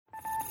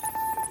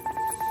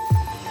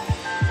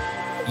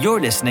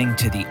You're listening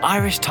to the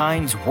Irish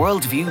Times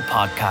Worldview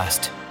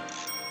podcast.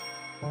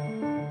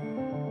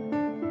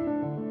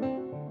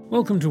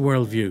 Welcome to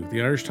Worldview,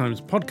 the Irish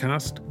Times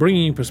podcast,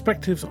 bringing you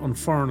perspectives on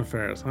foreign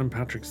affairs. I'm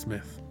Patrick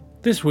Smith.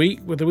 This week,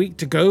 with a week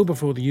to go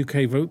before the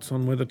UK votes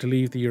on whether to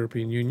leave the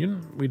European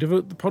Union, we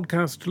devote the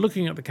podcast to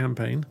looking at the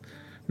campaign,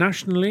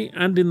 nationally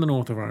and in the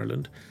north of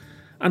Ireland,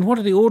 and what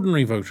are the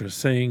ordinary voters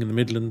saying in the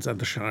Midlands and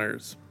the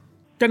Shires.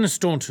 Denis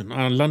Staunton,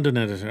 our London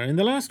editor, in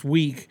the last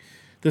week,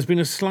 there's been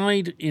a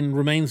slide in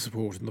Remain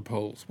support in the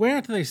polls.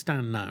 Where do they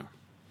stand now?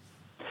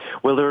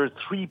 Well, there are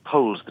three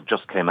polls that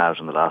just came out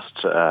in the last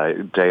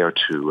day or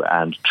two,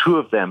 and two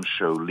of them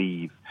show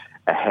Leave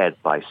ahead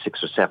by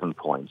 6 or 7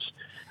 points,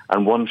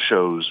 and one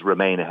shows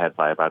Remain ahead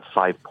by about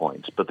 5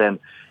 points. But then,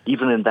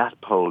 even in that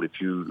poll, if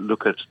you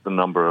look at the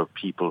number of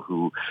people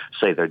who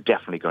say they're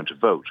definitely going to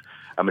vote,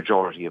 a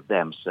majority of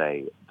them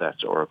say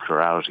that, or a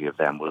plurality of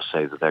them will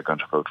say that they're going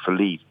to vote for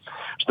Leave.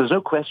 So there's no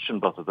question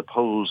but that the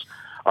polls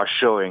are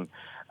showing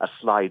a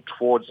slide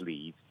towards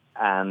Leave,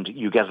 and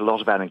you get a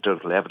lot of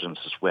anecdotal evidence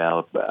as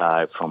well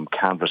from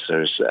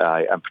canvassers,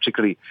 and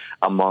particularly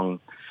among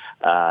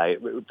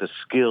the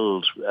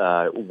skilled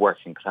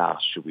working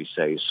class, should we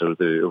say, so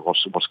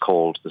what's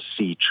called the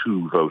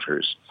C2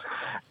 voters.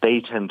 They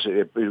tend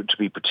to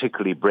be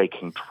particularly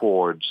breaking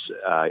towards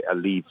a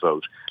Leave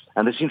vote,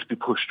 and they seem to be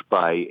pushed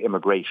by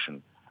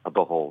immigration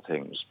above all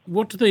things.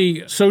 What do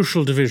the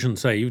social division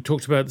say? You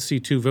talked about the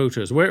C2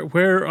 voters.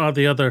 Where are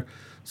the other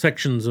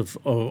sections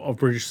of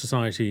British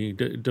society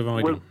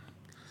dividing?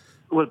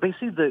 Well,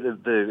 basically,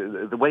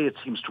 the way it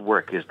seems to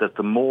work is that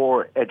the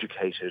more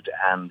educated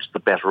and the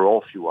better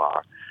off you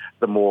are,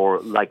 the more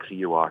likely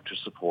you are to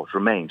support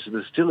Remain. So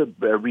there's still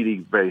a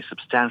really very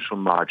substantial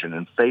margin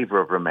in favour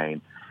of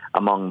Remain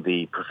among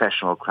the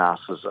professional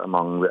classes,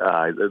 among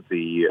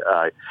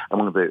the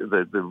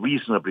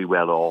reasonably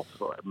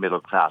well-off middle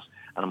class,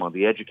 and among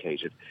the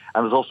educated.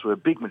 And there's also a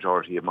big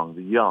majority among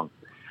the young.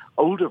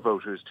 Older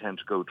voters tend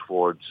to go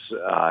towards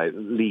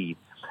Leave.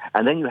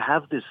 And then you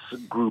have this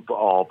group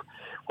of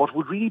what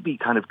would really be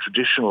kind of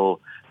traditional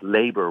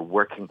Labour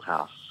working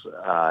class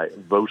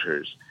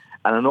voters.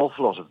 And an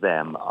awful lot of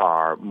them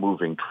are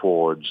moving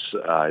towards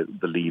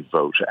the Leave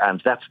vote. And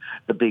that's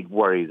the big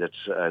worry that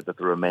the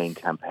Remain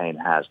campaign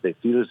has. They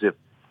feel as if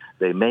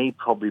they may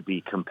probably be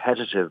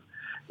competitive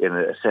in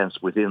a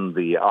sense within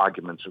the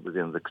arguments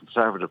within the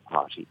Conservative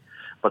Party,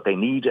 but they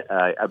need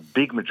a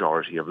big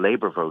majority of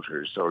Labour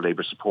voters or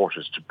Labour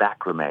supporters to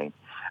back Remain,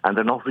 and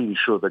they're not really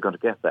sure they're going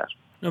to get that.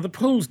 Now, the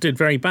polls did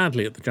very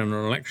badly at the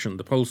general election,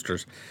 the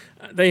pollsters.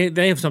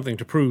 They have something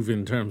to prove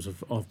in terms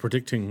of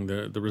predicting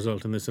the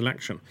result in this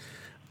election.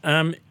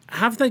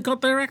 Have they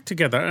got their act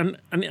together?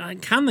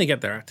 And can they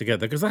get their act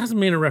together? Because there hasn't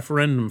been a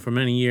referendum for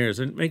many years.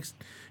 It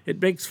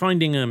makes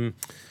finding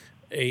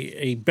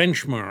a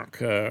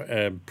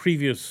benchmark,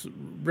 previous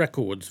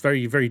records,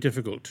 very, very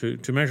difficult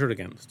to measure it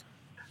against.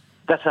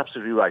 That's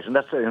absolutely right. And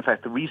that's, in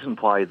fact, the reason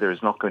why there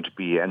is not going to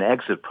be an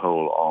exit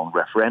poll on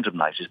referendum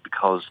night is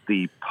because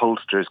the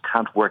pollsters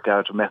can't work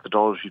out a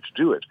methodology to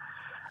do it.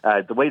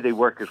 The way they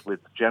work it with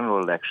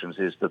general elections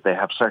is that they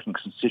have certain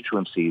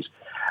constituencies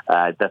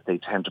that they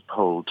tend to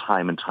poll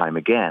time and time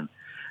again.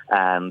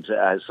 And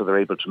so they're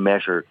able to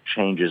measure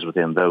changes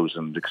within those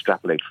and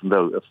extrapolate from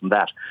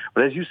that.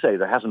 But as you say,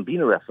 there hasn't been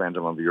a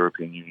referendum on the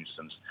European Union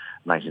since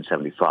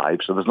 1975,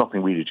 so there's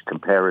nothing really to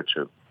compare it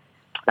to.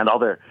 And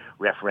other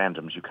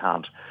referendums you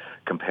can't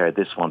compare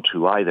this one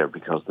to either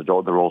because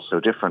they're all so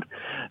different.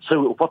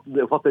 So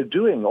what they're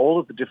doing, all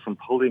of the different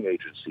polling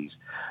agencies,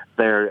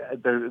 they're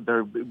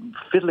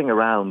fiddling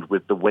around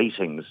with the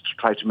weightings to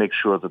try to make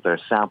sure that their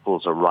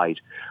samples are right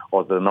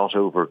or they're not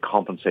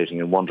overcompensating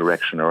in one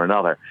direction or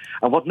another.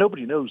 And what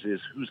nobody knows is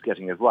who's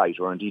getting it right,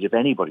 or indeed if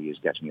anybody is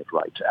getting it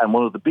right. And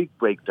one of the big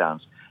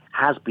breakdowns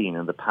has been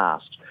in the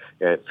past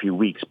few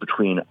weeks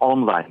between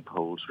online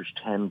polls, which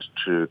tend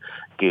to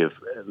give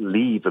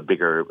Leave a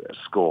bigger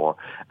score,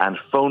 and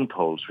phone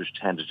polls, which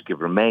tended to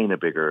give Remain a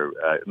bigger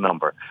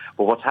number.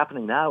 But what's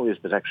happening now is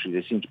that actually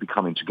they seem to be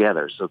coming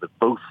together, so that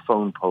both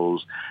phone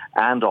polls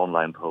and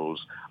online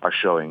polls are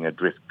showing a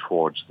drift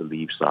towards the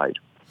Leave side.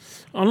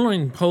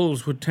 Online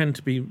polls would tend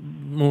to be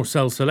more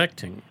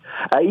self-selecting.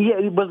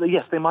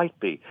 Yes, they might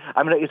be.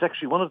 I mean, it's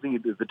actually one of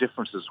the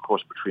differences, of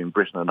course, between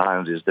Britain and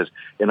Ireland is that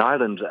in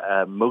Ireland,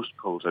 most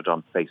polls are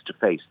done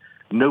face-to-face.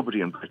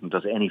 Nobody in Britain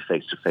does any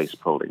face-to-face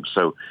polling.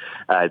 So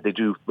they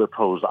do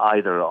polls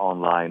either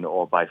online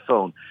or by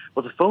phone.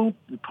 But the phone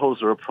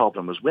polls are a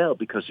problem as well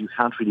because you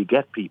can't really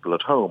get people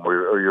at home,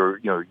 or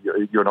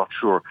you're not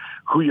sure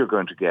who you're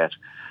going to get.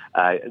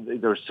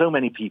 There are so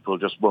many people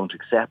just won't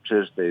accept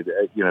it,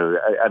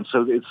 and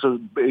so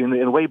in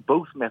a way,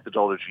 both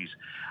methodologies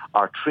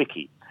are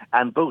tricky,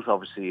 and both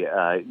obviously,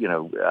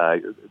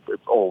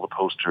 all the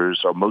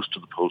pollsters or most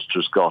of the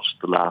pollsters got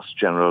the last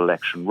general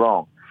election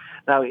wrong.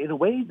 Now, in a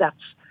way, that's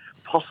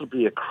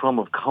possibly a crumb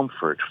of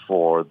comfort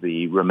for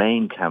the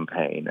Remain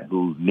campaign,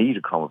 who need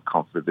a crumb of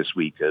comfort this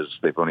week as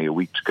they've only a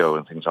week to go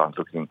and things aren't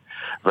looking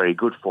very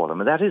good for them.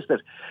 And that is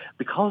that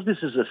because this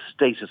is a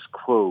status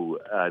quo,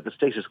 the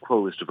status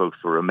quo is to vote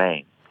for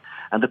Remain.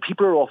 And the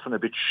people are often a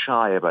bit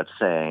shy about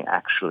saying,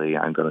 actually,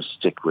 I'm going to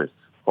stick with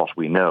what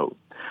we know,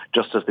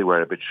 just as they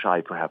were a bit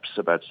shy, perhaps,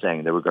 about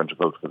saying they were going to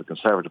vote for the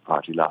Conservative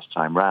Party last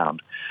time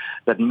round,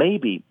 that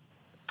maybe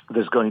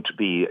there's going to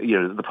be,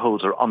 the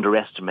polls are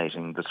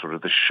underestimating the sort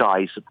of the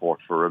shy support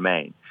for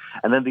Remain.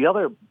 And then the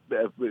other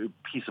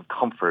piece of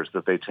comfort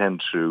that they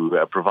tend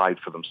to provide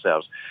for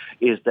themselves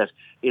is that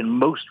in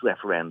most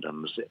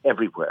referendums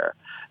everywhere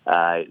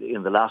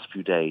in the last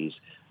few days,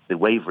 the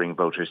wavering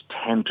voters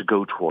tend to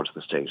go towards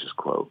the status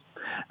quo.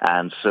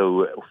 And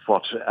so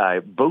what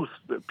both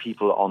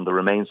people on the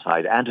Remain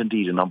side and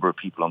indeed a number of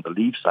people on the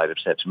Leave side have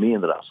said to me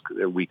in the last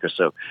week or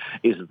so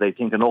is that they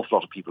think an awful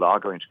lot of people are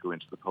going to go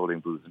into the polling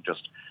booth and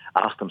just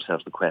ask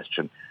themselves the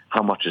question,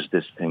 how much is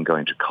this thing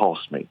going to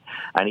cost me?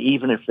 And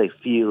even if they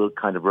feel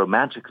kind of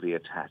romantically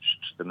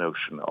attached to the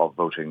notion of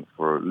voting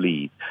for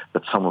Leave,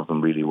 that some of them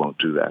really won't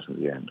do that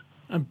in the end.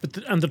 And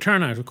the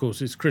turnout, of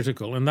course, is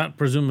critical, and that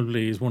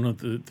presumably is one of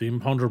the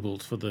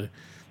imponderables for the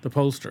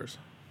pollsters.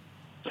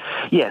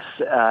 Yes.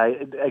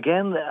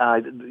 Again,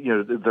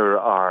 there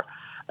are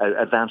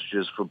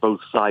advantages for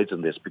both sides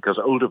in this because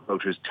older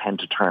voters tend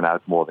to turn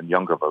out more than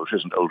younger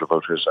voters, and older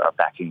voters are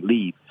backing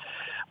Leave.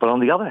 But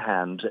on the other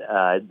hand,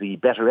 the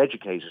better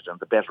educated and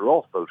the better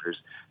off voters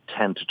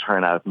tend to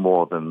turn out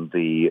more than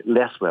the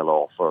less well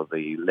off or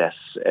the less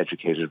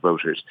educated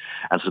voters,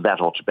 and so that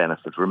ought to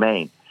benefit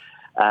Remain.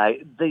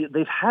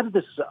 They've had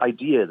this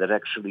idea that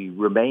actually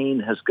Remain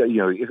has got,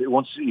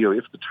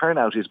 if the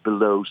turnout is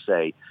below,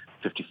 say,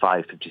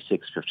 55,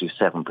 56,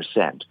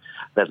 57%,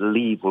 that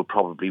Leave will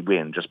probably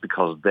win just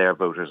because their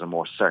voters are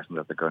more certain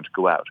that they're going to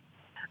go out.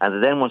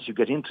 And then once you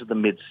get into the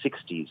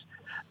mid-60s,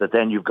 that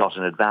then you've got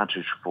an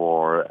advantage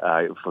for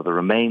the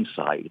Remain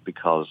side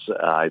because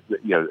then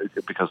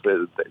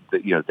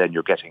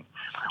you're getting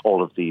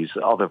all of these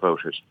other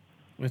voters.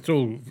 It's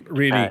all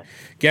really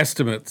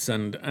guesstimates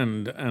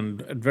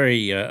and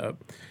very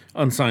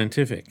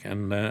unscientific.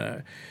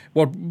 And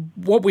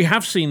what we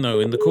have seen,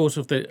 though, in the course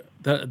of the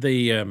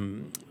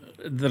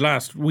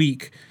last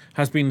week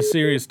has been a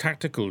serious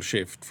tactical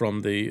shift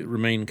from the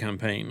Remain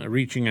campaign,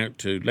 reaching out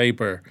to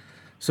Labour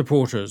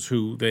supporters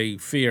who they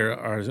fear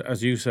are,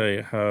 as you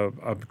say,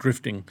 are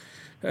drifting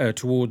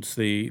towards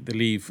the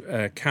Leave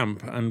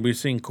camp. And we're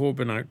seeing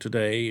Corbyn out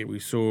today. We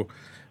saw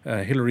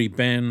Hilary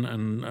Benn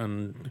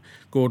and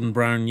Gordon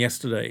Brown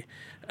yesterday.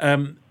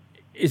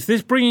 Is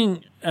this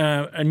bringing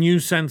a new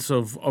sense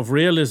of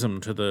realism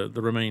to the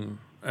Remain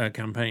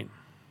campaign?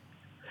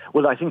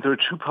 Well, I think there are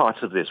two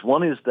parts of this.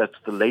 One is that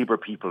the Labour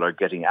people are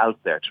getting out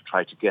there to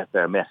try to get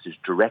their message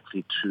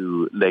directly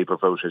to Labour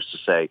voters to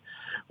say,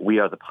 we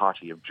are the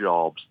party of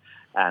jobs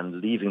and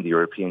leaving the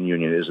European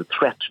Union is a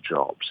threat to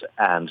jobs.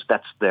 And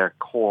that's their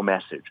core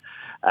message.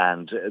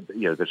 And, that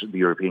the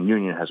European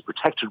Union has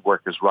protected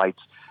workers' rights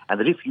and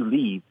that if you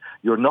leave,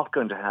 you're not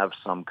going to have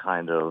some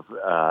kind of,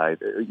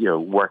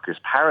 workers'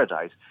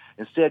 paradise.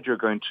 Instead, you're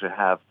going to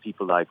have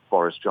people like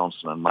Boris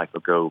Johnson and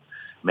Michael Gove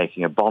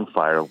making a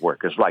bonfire of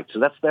workers' rights. So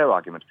that's their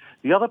argument.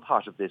 The other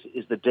part of this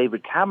is that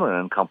David Cameron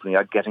and company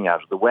are getting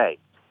out of the way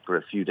for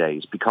a few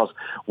days because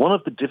one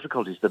of the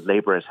difficulties that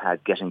Labour has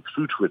had getting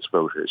through to its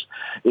voters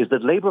is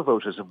that Labour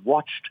voters have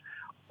watched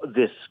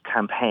this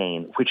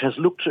campaign, which has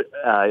looked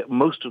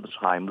most of the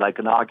time like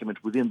an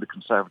argument within the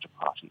Conservative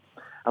Party.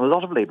 And a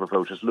lot of Labour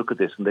voters look at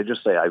this and they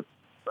just say,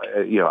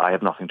 I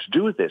have nothing to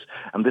do with this,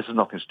 and this has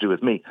nothing to do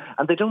with me.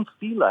 And they don't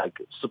feel like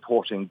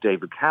supporting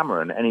David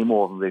Cameron any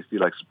more than they feel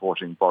like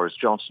supporting Boris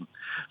Johnson.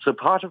 So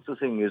part of the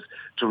thing is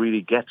to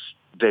really get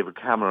David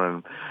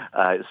Cameron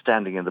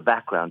standing in the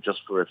background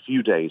just for a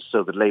few days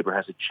so that Labour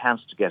has a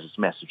chance to get its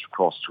message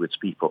across to its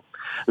people.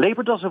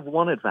 Labour does have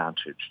one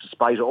advantage,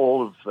 despite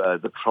all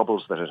of the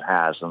troubles that it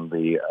has and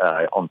the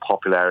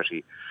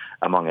unpopularity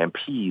among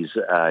MPs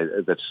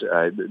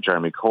that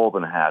Jeremy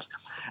Corbyn has.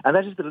 And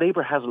that is that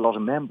Labour has a lot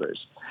of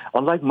members.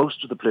 Unlike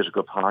most of the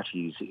political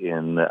parties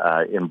in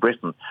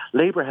Britain,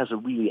 Labour has a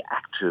really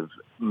active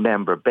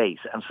member base,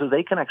 and so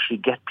they can actually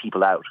get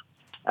people out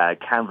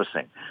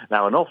canvassing.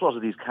 Now, an awful lot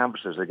of these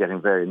canvassers are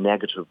getting very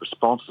negative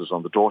responses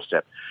on the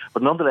doorstep,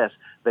 but nonetheless,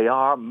 they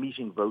are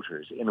meeting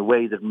voters in a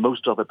way that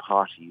most other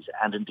parties,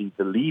 and indeed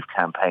the Leave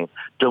campaign,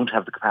 don't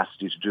have the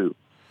capacity to do.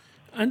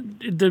 And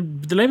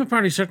the Labour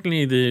Party,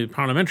 certainly the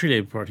Parliamentary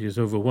Labour Party, is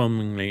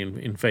overwhelmingly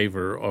in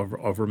favour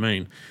of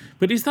Remain.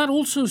 But is that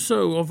also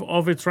so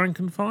of its rank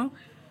and file?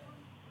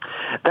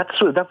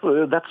 That's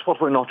what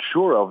we're not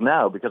sure of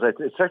now, because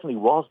it certainly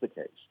was the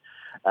case.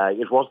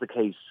 It was the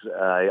case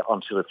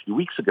until a few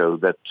weeks ago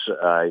that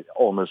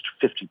almost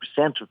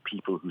 50% of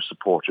people who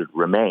supported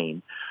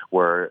Remain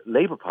were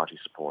Labour Party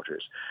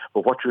supporters.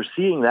 But what you're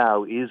seeing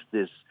now is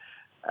this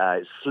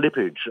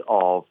slippage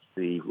of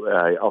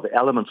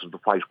elements of the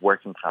white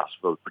working class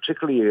vote,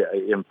 particularly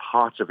in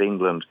parts of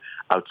England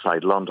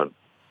outside London,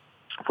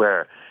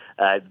 where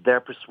they're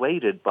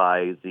persuaded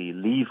by the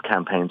Leave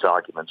campaign's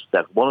arguments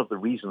that one of the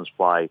reasons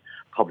why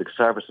public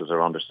services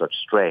are under such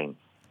strain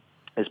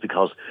is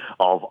because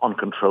of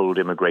uncontrolled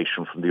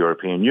immigration from the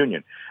European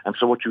Union. And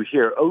so what you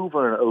hear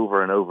over and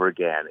over and over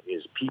again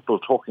is people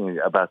talking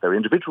about their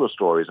individual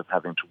stories of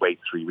having to wait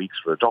 3 weeks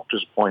for a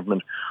doctor's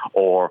appointment,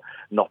 or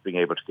not being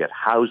able to get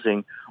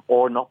housing,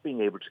 or not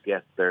being able to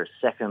get their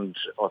second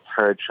or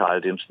third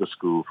child into the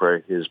school where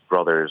his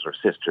brothers or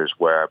sisters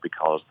were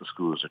because the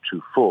schools are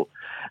too full.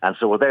 And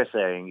so what they're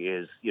saying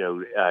is,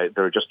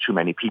 there are just too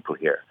many people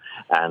here.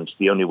 And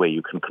the only way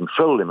you can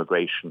control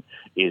immigration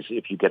is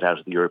if you get out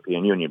of the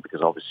European Union,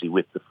 because obviously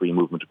with the free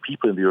movement of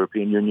people in the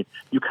European Union,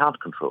 you can't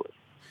control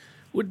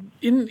it.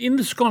 In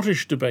the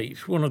Scottish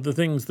debate, one of the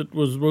things that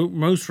was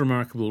most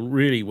remarkable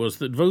really was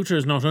that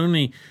voters not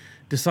only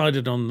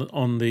decided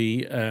on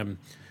the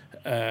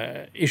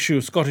issue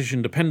of Scottish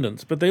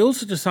independence, but they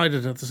also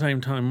decided at the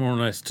same time more or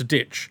less to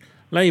ditch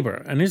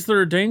Labour. And is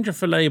there a danger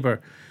for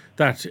Labour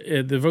that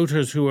the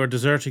voters who are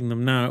deserting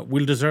them now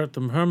will desert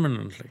them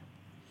permanently?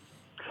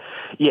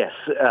 Yes,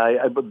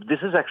 but this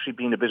has actually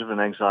been a bit of an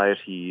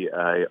anxiety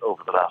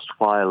over the last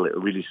while,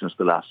 really since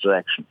the last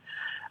election,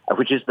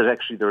 which is that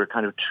actually there are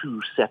kind of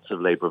two sets of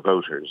Labour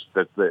voters.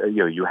 That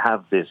you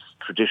have this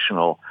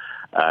traditional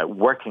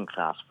working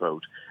class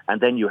vote,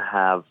 and then you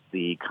have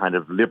the kind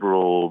of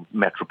liberal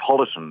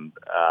metropolitan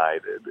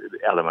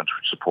element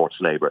which supports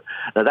Labour.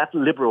 Now that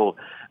liberal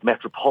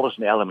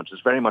metropolitan element is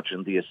very much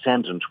in the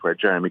ascendant where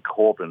Jeremy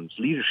Corbyn's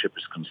leadership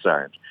is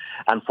concerned.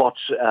 And what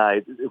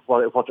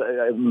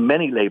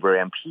many Labour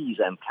MPs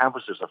and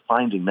canvassers are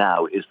finding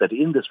now is that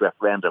in this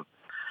referendum,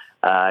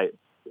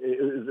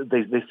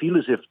 they feel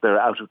as if they're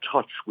out of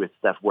touch with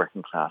that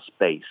working class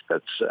base.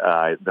 That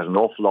an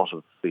awful lot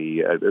of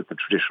the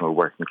traditional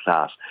working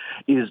class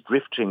is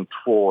drifting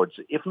towards,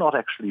 if not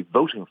actually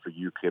voting for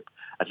UKIP,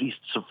 at least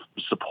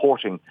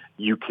supporting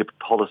UKIP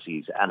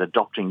policies and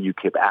adopting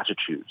UKIP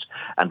attitudes.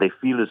 And they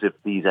feel as if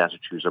these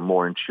attitudes are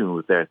more in tune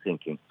with their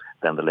thinking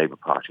than the Labour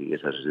Party is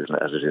as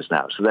it is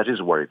now. So that is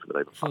a worry for the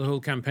Labour Party. So the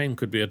whole campaign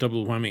could be a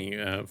double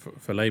whammy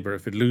for Labour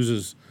if it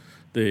loses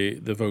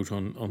the vote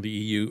on the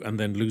EU and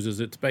then loses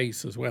its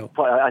base as well.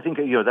 Well, I think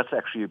that's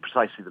actually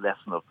precisely the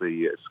lesson of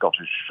the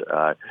Scottish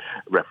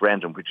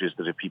referendum, which is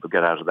that if people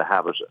get out of the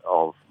habit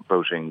of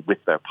voting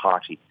with their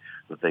party,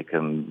 that they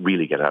can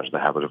really get out of the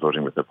habit of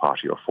voting with their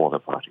party or for their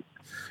party.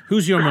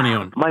 Who's your money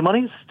on? My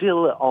money is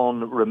still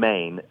on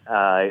Remain,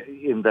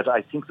 in that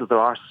I think that there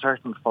are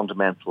certain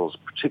fundamentals,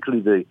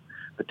 particularly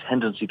the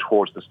tendency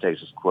towards the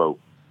status quo,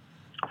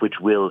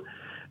 which will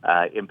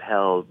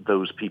impel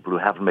those people who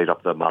haven't made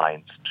up their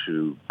minds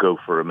to go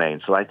for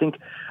Remain. So I think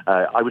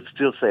I would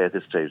still say at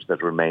this stage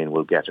that Remain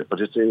will get it, but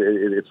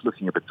it's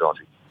looking a bit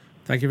dodgy.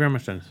 Thank you very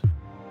much, Dennis.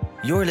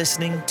 You're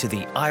listening to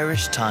the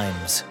Irish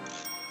Times.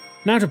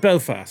 Now to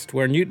Belfast,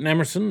 where Newton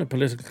Emerson, a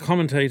political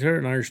commentator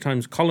and Irish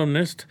Times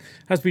columnist,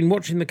 has been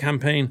watching the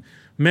campaign,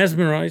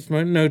 mesmerised,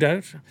 no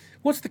doubt.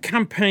 What's the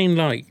campaign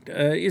like?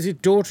 Is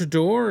it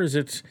door-to-door?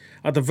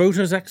 Are the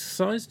voters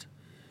exercised?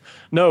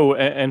 No,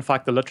 in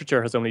fact, the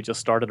literature has only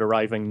just started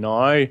arriving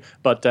now,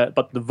 but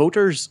the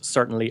voters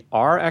certainly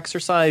are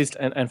exercised.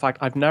 And in fact,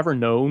 I've never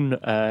known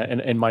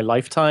in my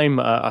lifetime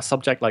a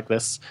subject like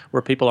this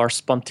where people are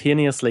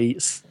spontaneously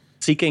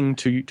seeking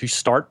to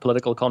start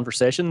political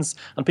conversations,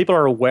 and people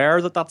are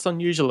aware that that's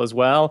unusual as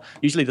well.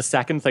 Usually the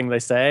second thing they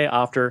say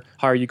after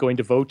how are you going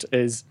to vote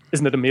is,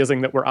 isn't it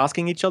amazing that we're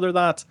asking each other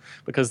that?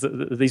 Because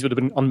these would have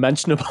been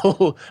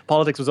unmentionable.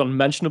 Politics was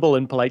unmentionable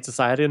in polite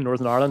society in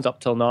Northern Ireland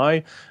up till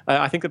now.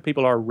 I think that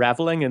people are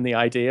reveling in the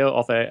idea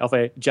of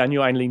a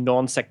genuinely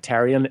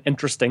non-sectarian,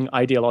 interesting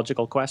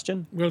ideological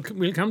question. We'll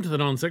come to the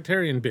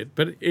non-sectarian bit,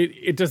 but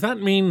does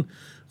that mean,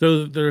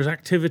 though, there's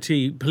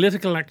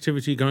political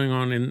activity going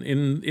on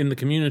in the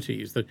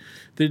communities, the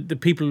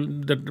people,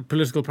 the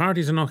political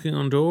parties are knocking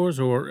on doors,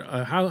 or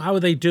how are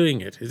they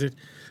doing it? Is it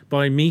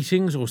by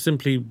meetings or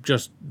simply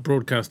just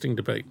broadcasting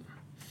debate?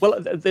 Well,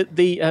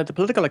 the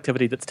political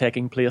activity that's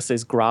taking place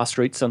is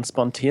grassroots and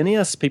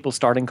spontaneous. People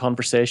starting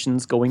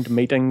conversations, going to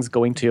meetings,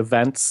 going to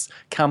events.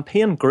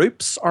 Campaign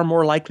groups are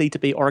more likely to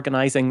be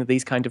organising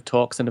these kind of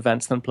talks and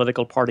events than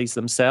political parties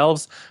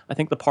themselves. I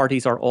think the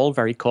parties are all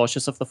very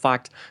cautious of the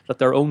fact that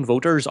their own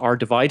voters are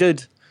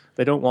divided.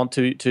 They don't want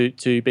to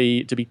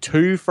be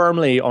too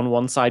firmly on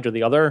one side or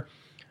the other.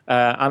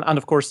 And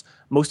of course,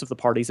 most of the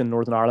parties in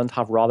Northern Ireland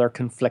have rather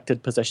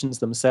conflicted positions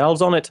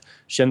themselves on it.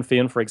 Sinn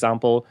Féin, for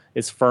example,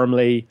 is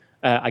firmly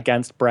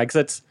against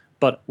Brexit,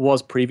 but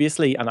was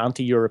previously an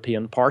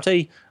anti-European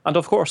party. And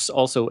of course,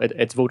 also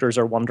its voters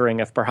are wondering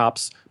if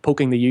perhaps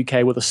poking the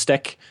UK with a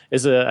stick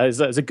is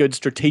a good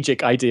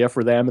strategic idea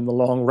for them in the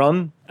long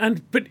run.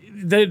 But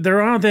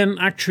there are then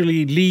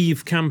actually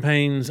Leave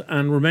campaigns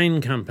and Remain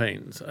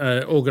campaigns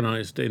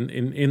organised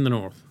in the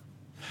north.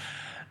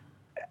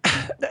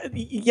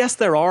 Yes,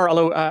 there are.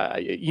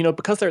 Although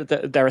because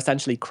they're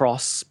essentially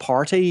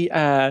cross-party,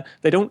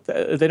 they don't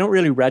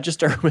really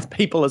register with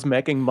people as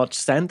making much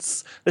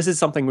sense. This is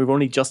something we're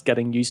only just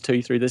getting used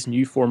to through this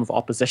new form of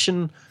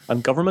opposition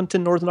and government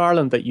in Northern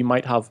Ireland. That you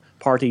might have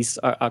parties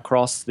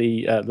across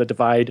the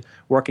divide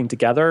working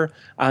together,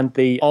 and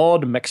the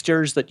odd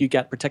mixtures that you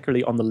get,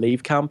 particularly on the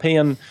Leave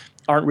campaign,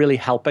 aren't really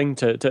helping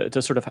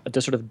to sort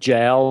of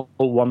gel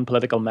one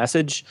political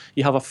message.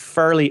 You have a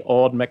fairly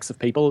odd mix of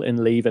people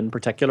in Leave in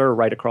particular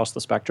right across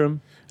the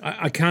spectrum.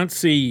 I can't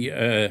see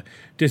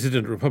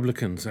dissident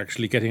Republicans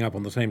actually getting up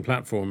on the same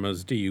platform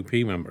as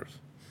DUP members.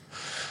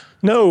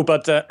 No,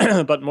 but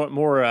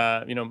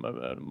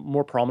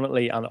more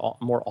prominently and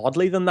more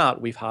oddly than that,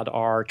 we've had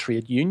our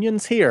trade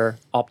unions here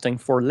opting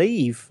for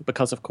Leave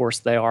because, of course,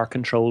 they are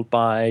controlled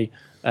by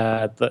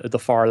the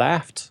far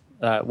left.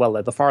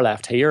 The far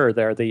left here,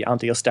 they're the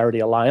Anti-Austerity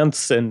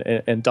Alliance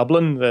in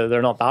Dublin.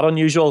 They're not that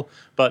unusual,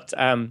 but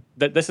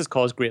this has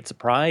caused great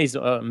surprise.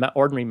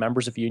 Ordinary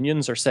members of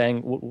unions are saying,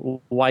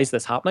 why is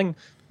this happening?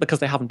 Because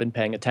they haven't been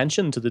paying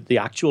attention to the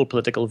actual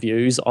political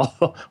views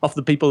of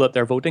the people that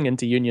they're voting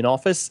into union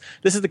office.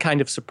 This is the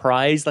kind of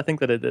surprise, I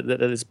think, that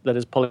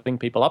is pulling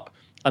people up.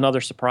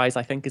 Another surprise,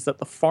 I think, is that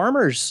the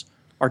farmers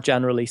are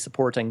generally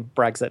supporting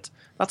Brexit.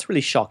 That's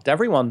really shocked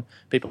everyone.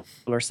 People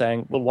are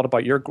saying, well, what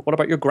about your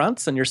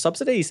grants and your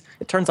subsidies?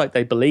 It turns out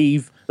they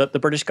believe that the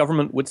British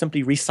government would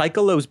simply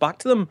recycle those back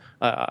to them,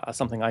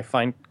 something I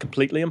find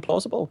completely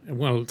implausible.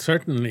 Well,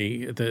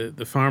 certainly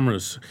the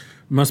farmers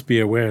must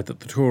be aware that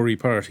the Tory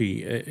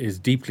party is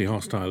deeply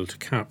hostile to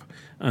CAP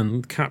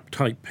and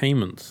CAP-type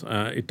payments.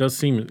 It does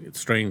seem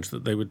strange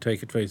that they would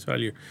take at face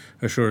value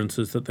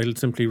assurances that they'll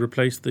simply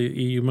replace the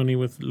EU money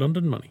with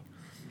London money.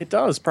 It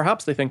does.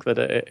 Perhaps they think that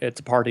it's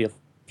a party of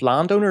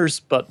landowners,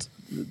 but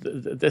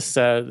this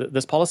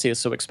policy is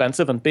so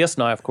expensive and based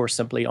now, of course,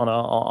 simply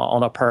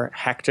on a per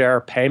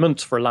hectare payment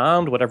for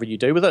land, whatever you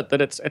do with it,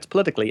 that it's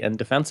politically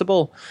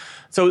indefensible.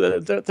 So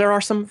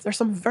there's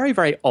some very,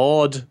 very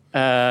odd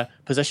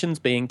positions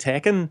being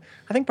taken.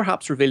 I think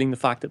perhaps revealing the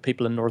fact that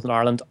people in Northern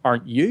Ireland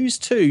aren't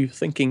used to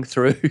thinking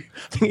through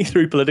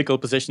political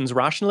positions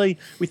rationally.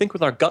 We think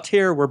with our gut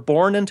here. We're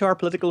born into our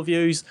political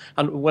views,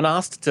 and when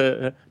asked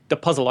to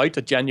puzzle out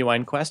a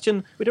genuine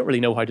question, we don't really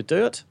know how to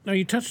do it. Now,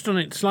 you touched on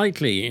it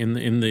slightly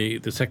in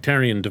the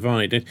sectarian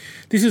divide.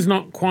 This is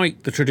not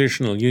quite the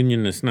traditional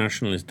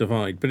unionist-nationalist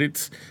divide, but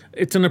it's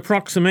an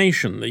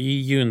approximation. The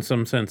EU, in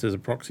some sense, is a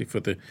proxy for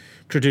the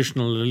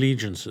traditional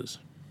allegiances.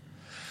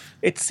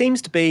 It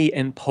seems to be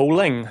in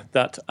polling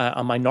that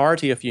a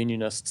minority of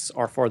unionists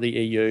are for the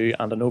EU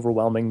and an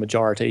overwhelming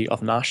majority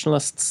of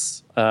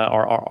nationalists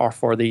are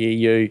for the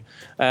EU.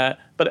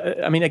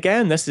 But I mean,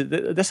 again, this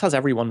has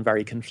everyone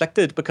very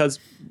conflicted because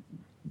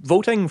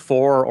voting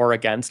for or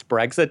against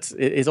Brexit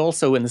is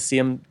also to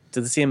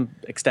the same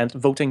extent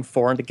voting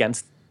for and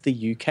against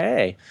the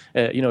UK.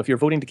 If you're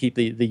voting to keep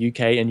the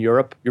UK in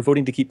Europe, you're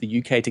voting to keep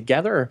the UK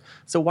together.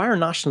 So why are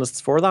nationalists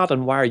for that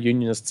and why are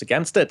unionists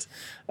against it?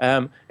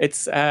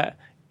 It's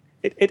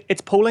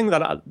polling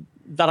that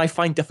I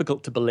find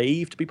difficult to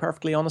believe, to be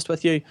perfectly honest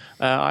with you.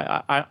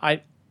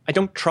 I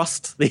don't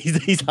trust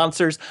these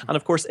answers. And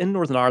of course, in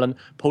Northern Ireland,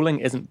 polling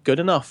isn't good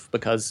enough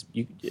because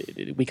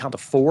we can't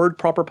afford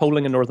proper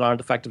polling in Northern Ireland.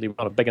 Effectively, we've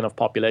got a big enough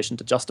population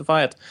to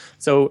justify it.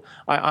 So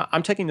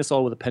I'm taking this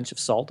all with a pinch of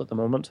salt at the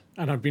moment.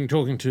 And I've been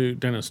talking to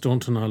Denis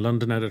Staunton, our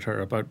London editor,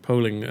 about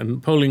polling.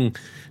 And polling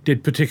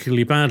did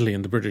particularly badly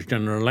in the British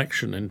general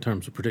election in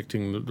terms of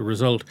predicting the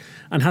result,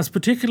 and has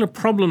particular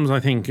problems, I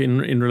think,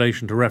 in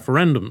relation to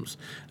referendums.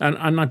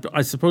 And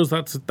I suppose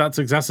that's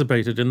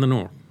exacerbated in the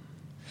north.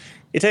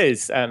 It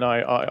is, and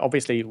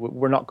obviously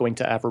we're not going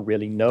to ever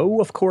really know,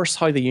 of course,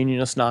 how the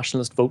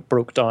unionist-nationalist vote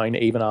broke down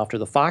even after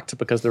the fact,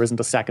 because there isn't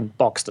a second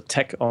box to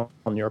tick on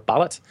your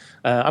ballot.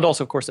 And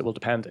also, of course, it will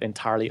depend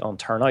entirely on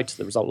turnout.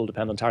 The result will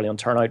depend entirely on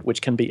turnout,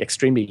 which can be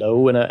extremely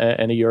low in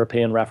a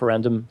European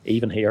referendum,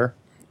 even here.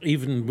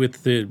 Even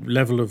with the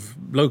level of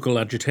local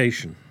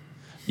agitation.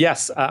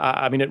 Yes,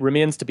 I mean, it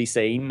remains to be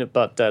seen,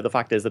 but the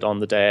fact is that on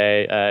the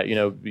day,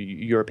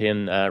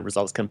 European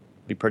results can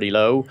be pretty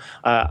low.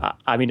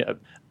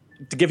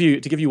 To give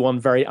you one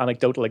very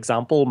anecdotal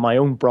example, my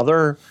own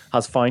brother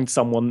has found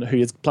someone who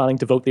is planning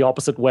to vote the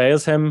opposite way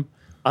as him,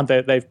 and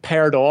they've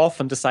paired off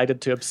and decided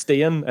to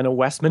abstain in a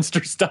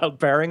Westminster-style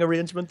pairing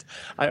arrangement.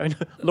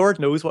 Lord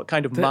knows what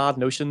kind of mad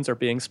notions are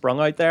being sprung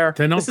out there.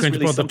 They're not going to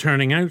bother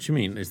turning out, you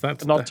mean? Is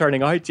that not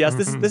turning out? Yes,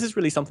 this is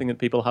really something that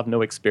people have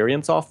no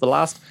experience of. The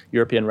last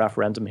European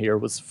referendum here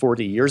was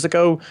 40 years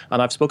ago,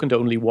 and I've spoken to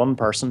only one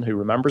person who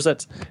remembers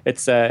it.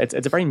 It's a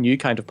very new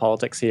kind of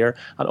politics here,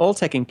 and all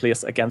taking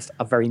place against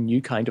a very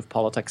new kind of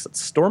politics at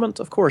Stormont,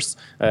 of course,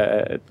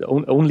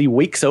 only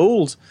weeks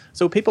old.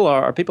 So people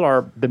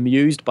are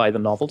bemused by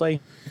the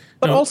novelty,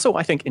 but also,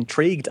 I think,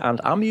 intrigued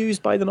and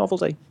amused by the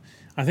novelty.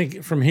 I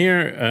think from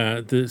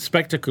here, the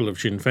spectacle of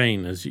Sinn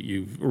Féin, as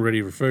you've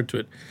already referred to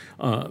it,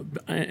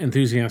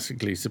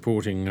 enthusiastically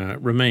supporting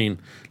Remain,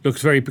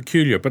 looks very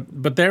peculiar.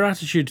 But their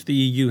attitude to the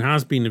EU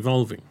has been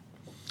evolving.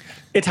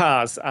 It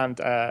has, and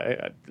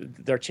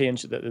the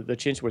change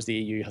towards the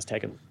EU has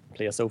taken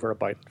place over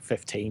about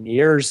 15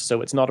 years,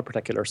 so it's not a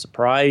particular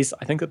surprise.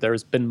 I think that there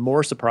has been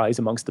more surprise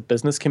amongst the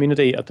business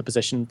community at the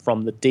position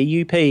from the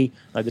DUP.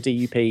 Now, the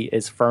DUP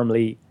is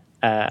firmly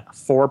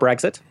for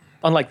Brexit,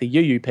 unlike the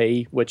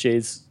UUP, which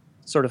is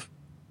sort of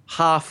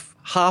half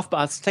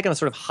it's taken a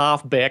sort of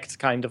half-baked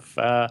kind of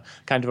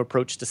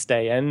approach to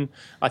stay in.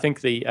 I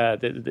think the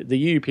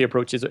UUP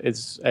approach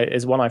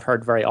is one I've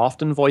heard very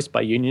often voiced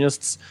by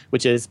unionists,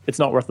 which is it's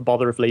not worth the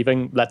bother of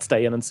leaving. Let's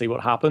stay in and see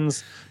what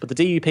happens. But the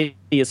DUP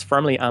is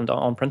firmly and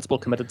on principle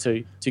committed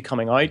to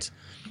coming out.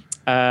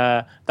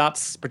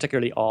 That's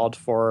particularly odd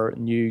for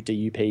new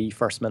DUP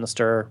First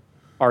Minister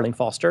Arlene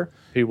Foster,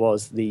 who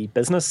was the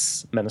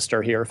business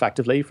minister here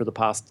effectively for the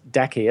past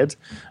decade.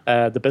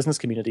 The business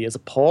community is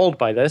appalled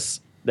by this.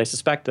 They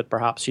suspect that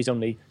perhaps she's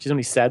only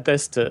said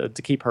this to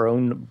keep her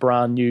own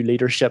brand new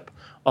leadership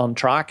on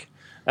track.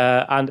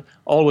 And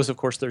always, of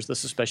course, there's the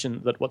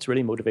suspicion that what's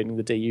really motivating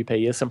the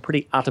DUP is some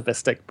pretty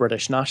atavistic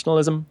British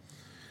nationalism.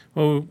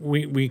 Well,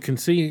 we can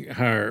see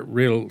her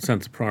real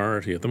sense of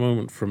priority at the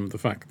moment from the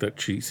fact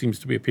that she seems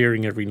to be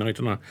appearing every night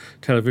on our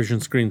television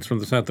screens from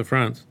the south of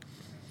France.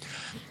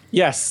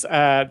 Yes,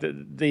 the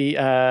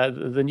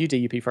new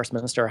DUP First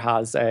Minister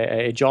has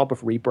a job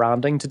of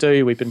rebranding to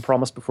do. We've been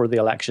promised before the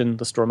election,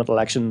 the Stormont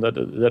election,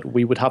 that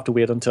we would have to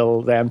wait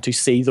until then to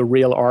see the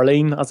real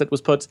Arlene, as it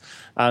was put,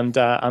 and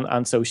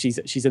so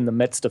she's in the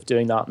midst of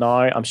doing that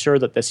now. I'm sure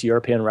that this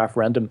European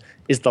referendum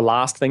is the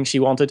last thing she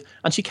wanted,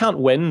 and she can't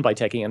win by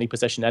taking any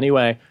position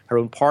anyway. Her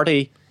own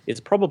party is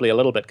probably a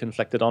little bit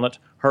conflicted on it.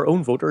 Her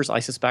own voters,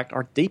 I suspect,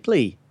 are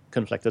deeply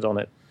conflicted on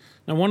it.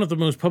 Now, one of the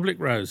most public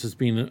rows has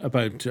been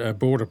about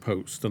border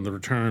posts and the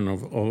return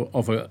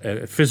of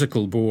a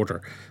physical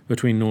border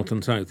between North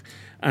and South.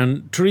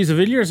 And Theresa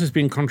Villiers has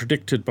been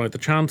contradicted by the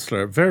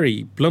Chancellor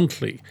very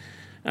bluntly.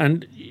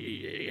 And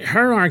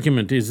her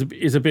argument is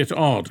a bit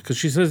odd because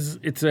she says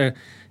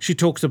she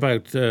talks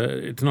about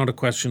it's not a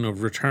question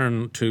of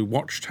return to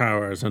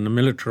watchtowers and a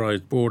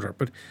militarised border.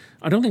 But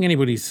I don't think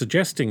anybody's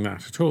suggesting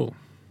that at all.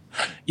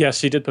 Yes,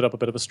 she did put up a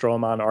bit of a straw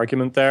man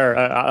argument there.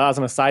 As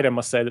an aside, I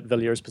must say that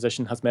Villiers'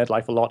 position has made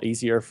life a lot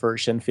easier for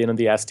Sinn Féin and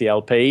the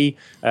SDLP.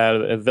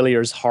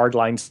 Villiers'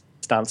 hardline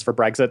stance for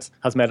Brexit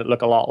has made it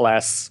look a lot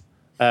less,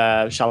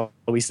 shall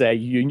we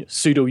say,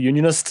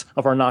 pseudo-unionist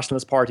of our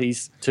nationalist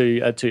parties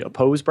to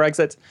oppose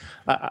Brexit.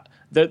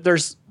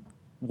 There's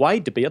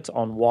wide debate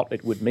on what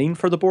it would mean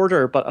for the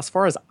border, but as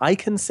far as I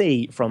can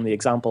see from the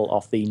example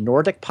of the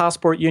Nordic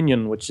Passport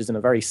Union, which is in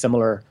a very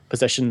similar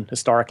position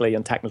historically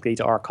and technically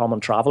to our common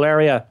travel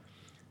area,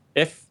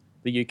 if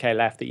the UK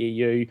left the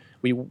EU,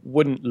 we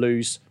wouldn't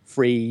lose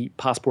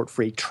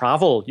passport-free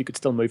travel. You could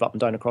still move up and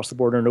down across the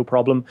border, no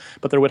problem,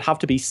 but there would have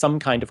to be some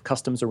kind of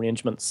customs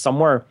arrangement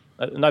somewhere.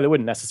 Now, they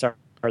wouldn't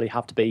necessarily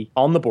have to be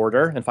on the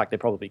border. In fact, they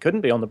probably couldn't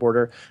be on the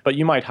border, but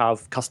you might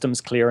have customs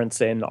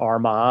clearance in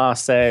Armagh,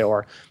 say,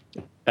 or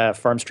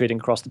firms trading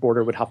across the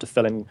border would have to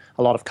fill in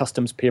a lot of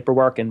customs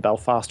paperwork in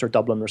Belfast or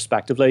Dublin,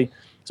 respectively.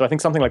 So I think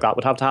something like that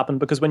would have to happen,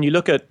 because when you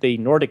look at the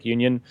Nordic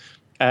Union,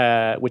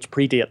 which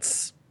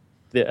predates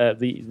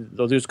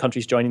those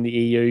countries joining the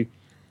EU,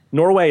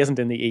 Norway isn't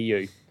in the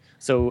EU.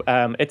 So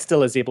it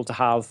still is able to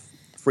have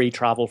free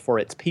travel for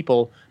its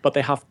people, but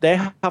they have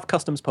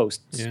customs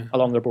posts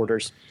along their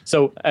borders.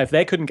 So if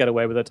they couldn't get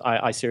away with it,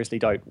 I seriously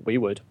doubt we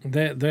would.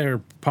 They're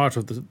part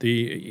of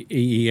the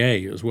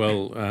EEA as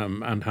well,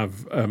 and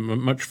have a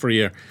much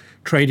freer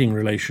trading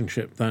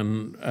relationship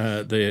than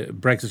the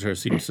Brexiters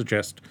seem to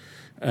suggest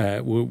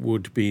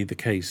would be the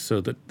case. So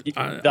that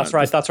that's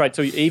right.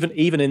 So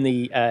even in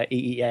the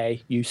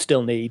EEA, you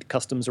still need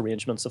customs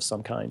arrangements of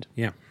some kind.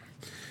 Yeah.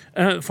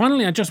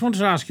 Finally, I just wanted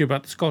to ask you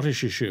about the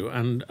Scottish issue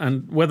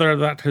and whether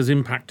that has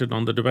impacted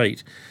on the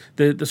debate.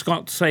 The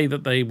Scots say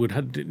that they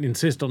would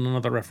insist on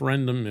another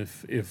referendum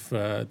if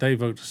they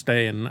vote to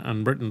stay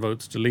and Britain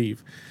votes to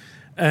leave.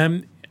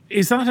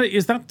 Is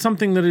that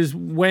something that is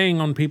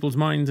weighing on people's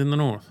minds in the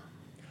north?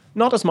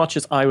 Not as much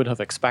as I would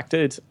have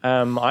expected.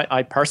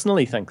 I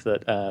personally think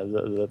that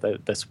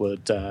this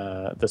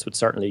would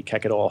certainly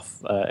kick it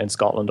off in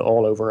Scotland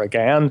all over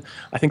again.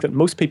 I think that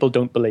most people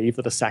don't believe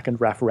that a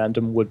second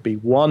referendum would be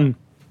won.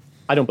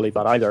 I don't believe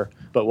that either.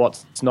 But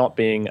what's not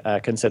being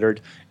considered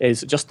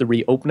is just the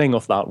reopening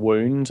of that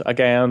wound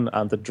again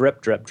and the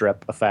drip, drip,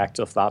 drip effect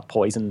of that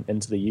poison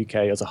into the UK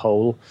as a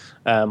whole.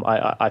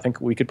 I think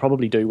we could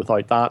probably do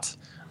without that.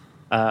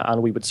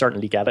 And we would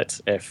certainly get it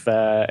if,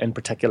 in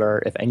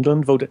particular, if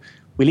England voted.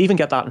 We'll even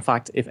get that, in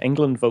fact, if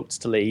England votes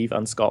to leave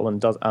and Scotland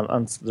does,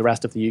 and the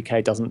rest of the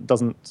UK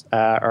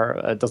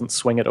doesn't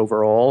swing it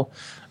overall.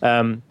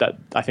 That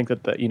I think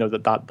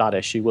that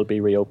issue will be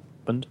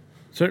reopened.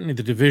 Certainly,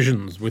 the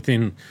divisions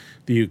within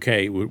the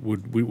UK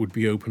would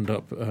be opened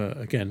up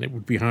again. It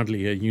would be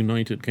hardly a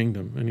united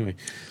kingdom. Anyway,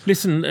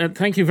 listen,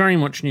 thank you very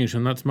much,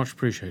 Newton. That's much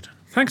appreciated.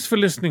 Thanks for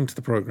listening to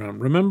the programme.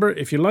 Remember,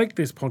 if you like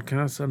this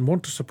podcast and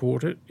want to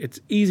support it, it's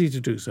easy to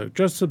do so.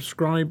 Just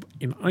subscribe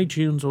in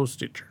iTunes or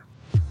Stitcher.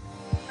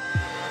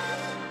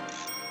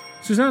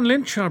 Suzanne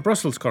Lynch, our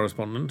Brussels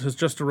correspondent, has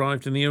just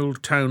arrived in the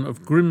old town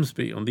of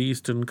Grimsby on the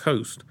eastern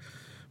coast,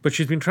 but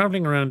she's been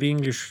travelling around the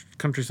English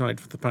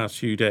countryside for the past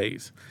few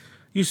days.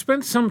 You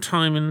spent some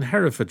time in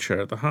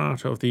Herefordshire, the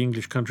heart of the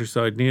English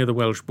countryside near the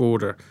Welsh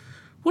border.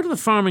 What are the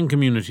farming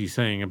community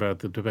saying about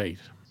the debate?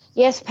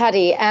 Yes,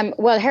 Paddy.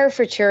 Well,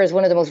 Herefordshire is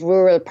one of the most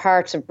rural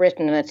parts of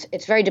Britain, and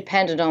it's very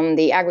dependent on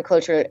the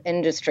agricultural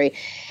industry.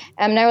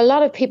 Now, a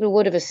lot of people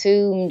would have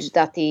assumed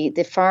that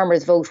the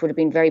farmers' vote would have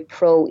been very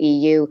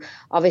pro-EU.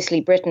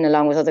 Obviously, Britain,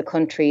 along with other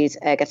countries,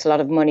 gets a lot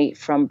of money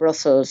from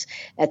Brussels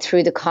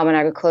through the Common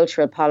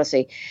Agricultural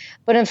Policy.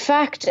 But in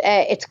fact,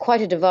 it's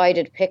quite a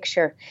divided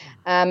picture.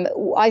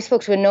 I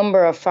spoke to a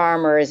number of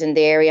farmers in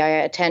the area. I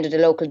attended a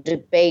local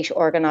debate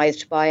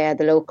organised by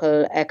the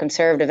local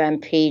Conservative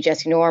MP,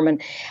 Jessie Norman,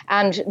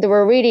 and there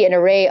were really an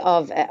array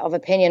of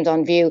opinions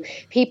on view.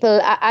 People,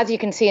 as you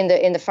can see in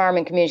the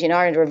farming community in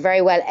Ireland, were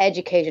very well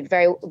educated,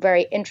 very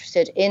very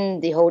interested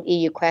in the whole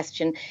EU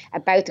question,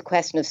 about the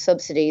question of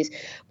subsidies.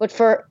 But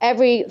for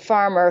every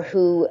farmer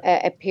who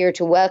appeared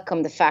to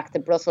welcome the fact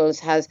that Brussels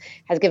has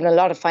given a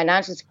lot of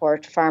financial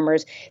support to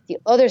farmers, the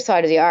other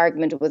side of the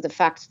argument was the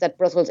fact that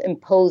Brussels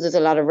imposes a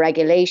lot of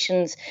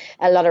regulations,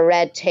 a lot of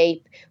red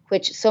tape,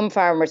 which some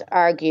farmers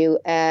argue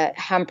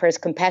hampers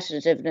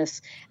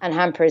competitiveness and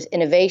hampers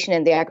innovation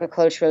in the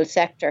agricultural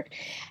sector.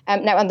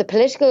 Now, on the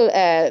political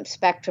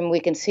spectrum, we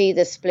can see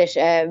this split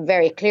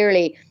very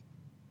clearly.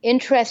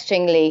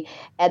 Interestingly,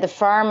 the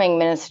farming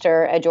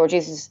minister, George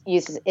is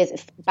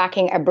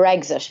backing a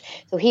Brexit.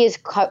 So he has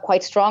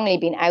quite strongly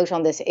been out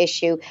on this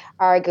issue,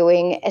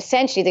 arguing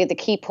essentially the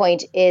key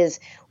point is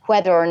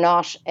whether or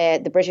not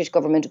the British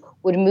government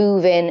would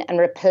move in and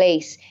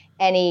replace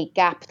any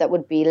gap that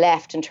would be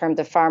left in terms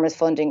of farmers'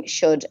 funding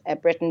should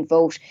Britain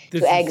vote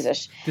to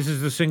exit. This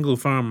is the single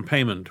farm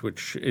payment,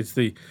 which is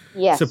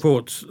Yes.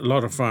 supports a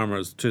lot of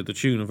farmers to the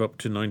tune of up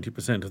to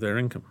 90% of their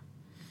income.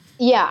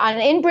 Yeah, and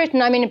in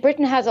Britain,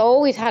 Britain has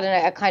always had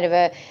a kind of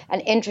an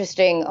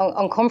interesting,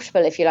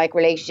 uncomfortable, if you like,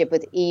 relationship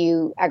with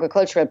EU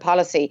agricultural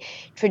policy.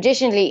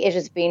 Traditionally, it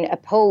has been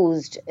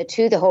opposed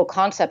to the whole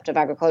concept of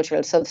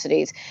agricultural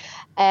subsidies.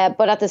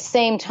 But at the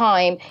same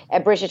time,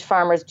 British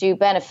farmers do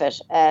benefit.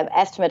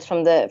 Estimates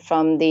from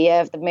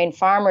the main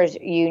farmers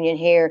union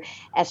here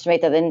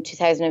estimate that in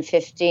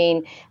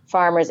 2015,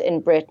 farmers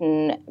in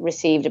Britain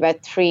received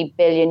about €3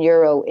 billion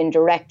in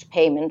direct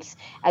payments,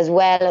 as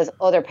well as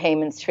other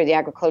payments through the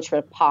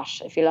agricultural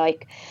pot, if you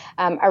like.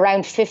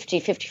 Around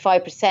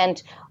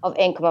 55% of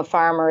income of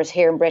farmers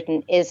here in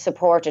Britain is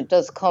supported,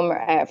 does come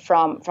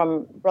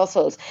from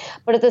Brussels.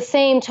 But at the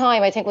same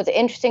time, I think what's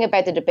interesting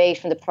about the debate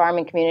from the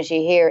farming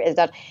community here is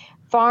that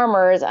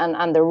farmers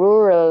and the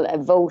rural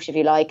vote, if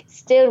you like,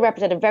 still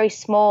represent a very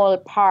small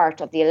part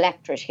of the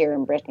electorate here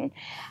in Britain.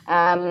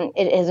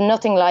 It is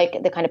nothing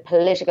like the kind of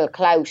political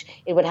clout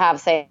it would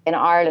have, say, in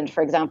Ireland,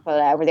 for example,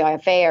 where the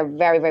IFA are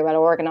very, very well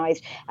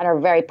organised and are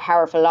a very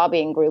powerful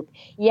lobbying group.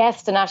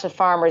 Yes, the National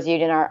Farmers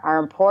Union are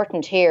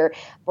important here,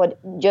 but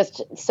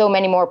just so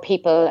many more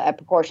people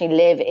proportionally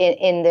live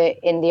in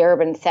the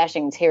urban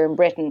settings here in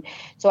Britain.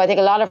 So I think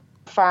a lot of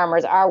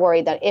farmers are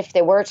worried that if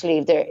they were to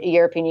leave the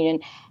European Union,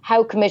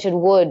 how committed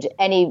would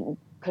any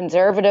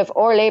Conservative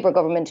or Labour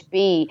government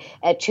be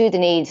to the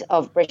needs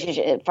of British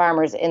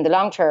farmers in the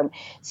long term?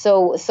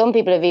 So some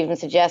people have even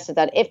suggested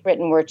that if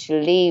Britain were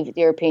to leave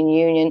the European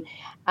Union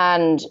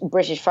and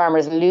British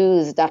farmers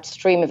lose that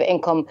stream of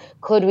income,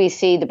 could we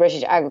see the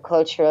British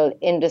agricultural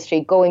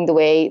industry going the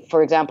way,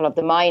 for example, of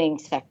the mining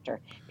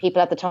sector?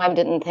 People at the time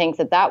didn't think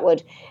that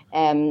would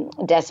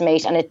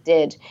decimate, and it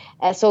did.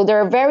 So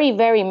there are very,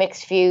 very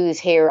mixed views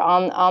here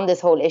on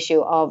this whole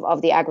issue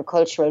of the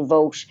agricultural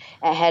vote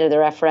ahead of the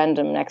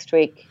referendum next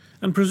week.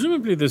 And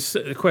presumably there's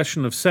a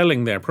question of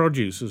selling their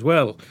produce as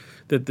well,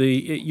 that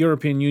the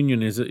European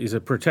Union is a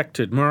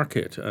protected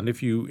market, and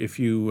if you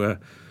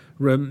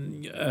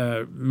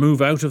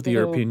move out of the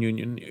European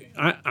Union,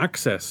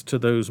 access to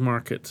those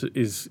markets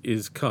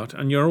is cut,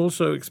 and you're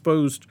also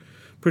exposed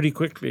pretty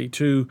quickly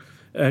to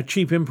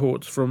cheap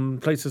imports from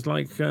places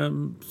like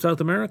South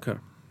America.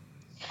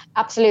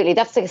 Absolutely.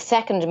 That's the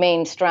second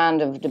main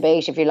strand of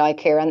debate, if you like,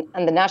 here. And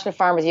the National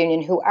Farmers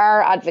Union, who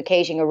are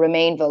advocating a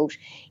Remain vote,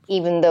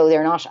 even though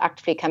they're not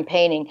actively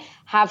campaigning,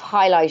 have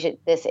highlighted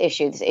this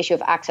issue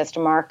of access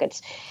to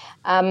markets.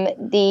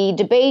 The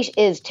debate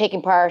is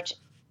taking part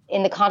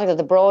in the context of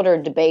the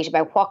broader debate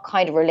about what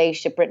kind of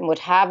relationship Britain would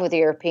have with the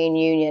European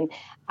Union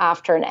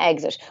after an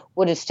exit.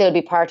 Would it still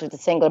be part of the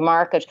single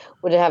market?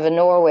 Would it have a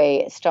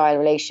Norway-style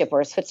relationship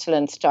or a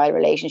Switzerland-style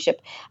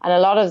relationship? And a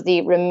lot of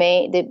the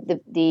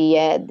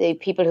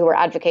people who are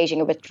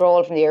advocating a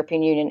withdrawal from the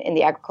European Union in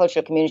the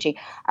agricultural community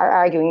are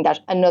arguing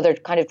that another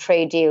kind of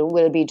trade deal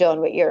will be done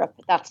with Europe.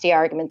 That's the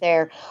argument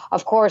there.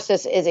 Of course,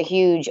 this is a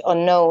huge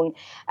unknown.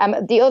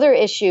 The other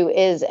issue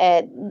is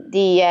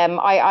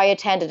I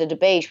attended a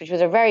debate, which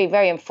was a very,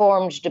 very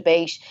informed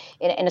debate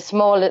in a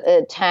small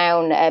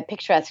town,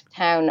 picturesque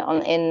town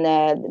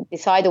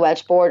beside the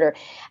Welsh border.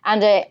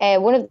 And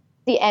one of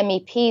the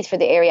MEPs for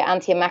the area,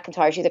 Anthea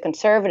McIntyre, she's a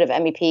Conservative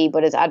MEP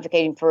but is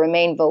advocating for a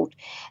Remain vote.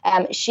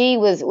 She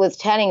was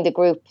telling the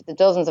group, the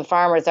dozens of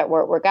farmers that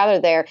were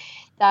gathered there,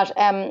 that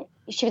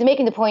she was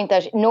making the point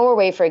that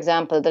Norway, for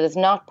example, that is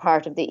not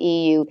part of the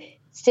EU,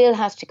 still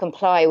has to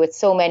comply with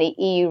so many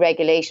EU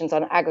regulations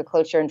on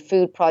agriculture and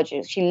food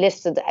produce. She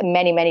listed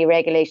many, many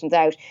regulations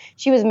out.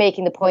 She was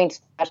making the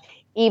point that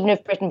even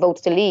if Britain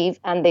votes to leave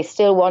and they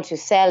still want to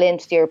sell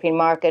into the European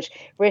market,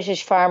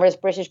 British farmers,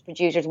 British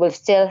producers will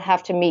still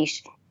have to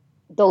meet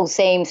those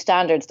same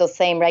standards, those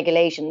same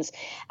regulations.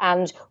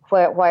 And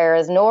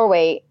whereas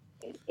Norway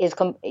is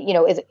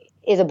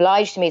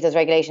obliged to meet those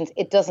regulations,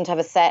 it doesn't have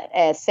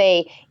a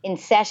say in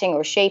setting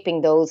or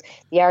shaping those.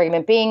 The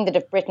argument being that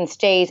if Britain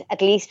stays,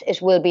 at least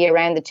it will be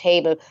around the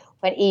table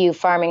when EU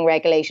farming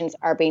regulations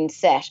are being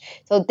set.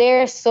 So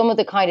there's some of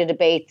the kind of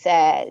debates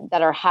that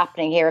are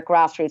happening here at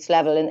grassroots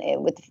level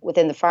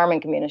within the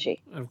farming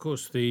community. Of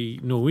course, the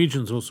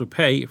Norwegians also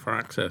pay for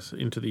access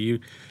into the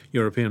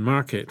European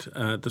market,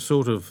 the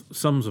sort of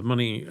sums of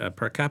money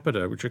per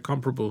capita which are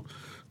comparable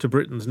to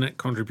Britain's net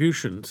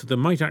contribution. So there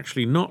might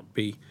actually not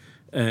be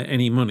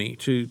any money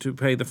to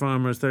pay the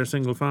farmers their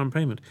single farm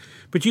payment.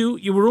 But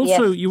you were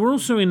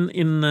also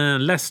in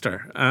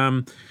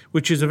Leicester,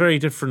 which is a very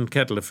different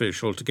kettle of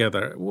fish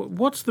altogether.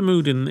 What's the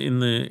mood in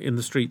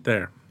the street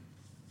there?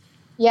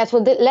 Yes,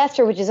 well,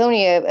 Leicester, which is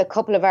only a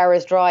couple of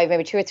hours drive,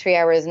 maybe 2 or 3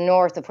 hours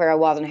north of where I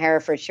was in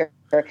Herefordshire,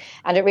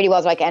 and it really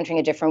was like entering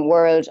a different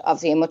world.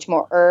 Obviously, a much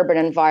more urban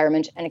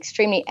environment, an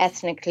extremely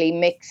ethnically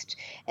mixed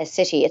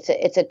city.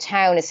 It's a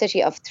town, a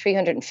city of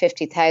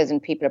 350,000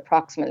 people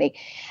approximately,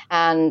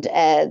 and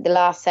the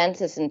last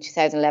census in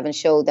 2011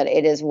 showed that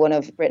it is one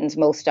of Britain's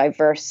most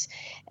diverse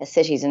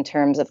cities in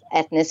terms of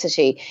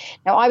ethnicity.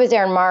 Now, I was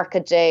there on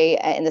Market Day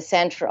in the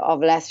centre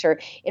of Leicester.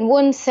 In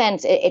one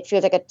sense, it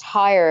feels like a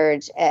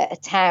tired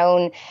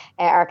town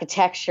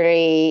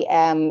architecturally.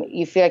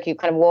 You feel like you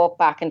kind of walk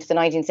back into the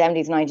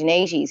 1970s,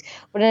 1980s.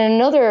 But in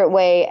another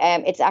way,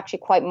 it's actually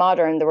quite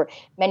modern. There were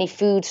many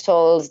food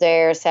stalls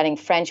there selling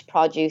French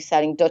produce,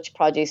 selling Dutch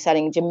produce,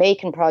 selling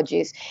Jamaican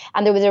produce.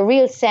 And there was a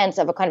real sense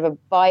of a kind of a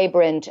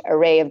vibrant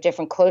array of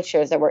different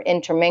cultures that were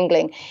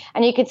intermingling.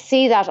 And you could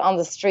see that on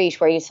the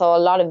street where you saw a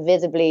lot of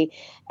visibly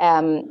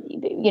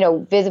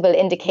visible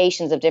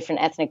indications of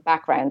different ethnic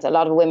backgrounds. A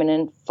lot of women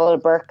in full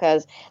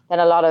burqas, then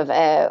a lot of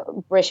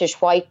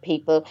British white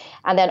people,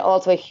 and then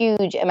also a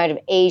huge amount of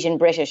Asian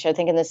British. I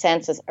think in the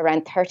census,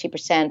 around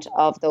 30%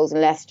 of those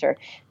in Leicester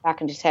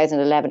back in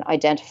 2011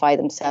 identify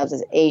themselves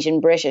as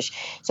Asian British.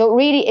 So it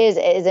really is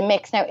a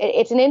mix. Now,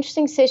 it's an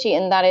interesting city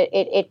in that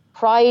it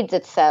prides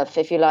itself,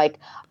 if you like,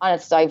 on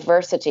its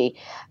diversity.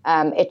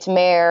 Its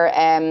mayor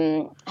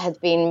has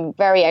been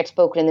very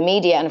outspoken in the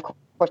media, and of course,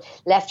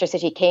 Leicester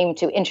City came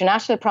to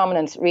international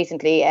prominence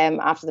recently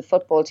after the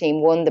football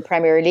team won the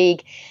Premier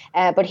League.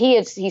 But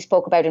he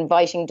spoke about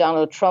inviting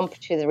Donald Trump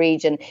to the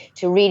region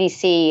to really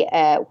see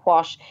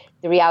what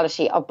the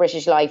reality of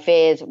British life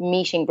is,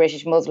 meeting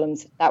British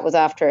Muslims. That was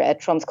after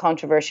Trump's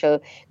controversial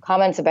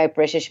comments about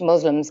British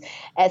Muslims.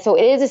 So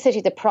it is a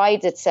city that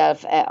prides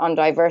itself on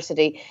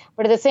diversity.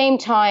 But at the same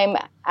time,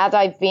 as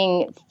I've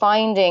been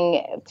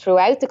finding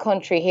throughout the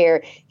country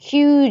here,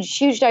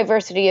 huge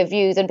diversity of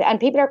views, and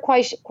people are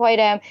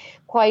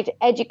quite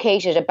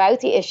educated about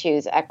the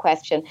issues at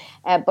question.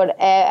 But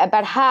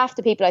about half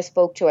the people I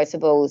spoke to, I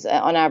suppose,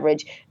 on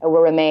average,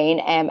 were Remain,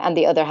 and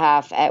the other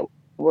half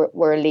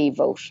were Leave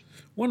vote.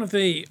 One of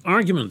the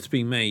arguments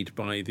being made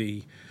by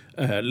the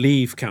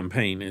Leave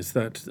campaign is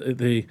that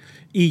the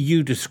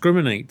EU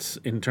discriminates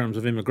in terms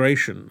of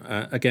immigration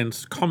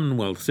against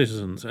Commonwealth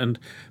citizens, and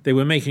they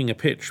were making a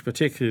pitch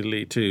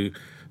particularly to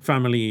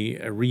family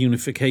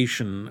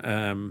reunification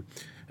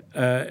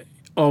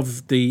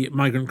of the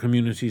migrant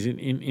communities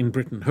in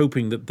Britain,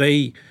 hoping that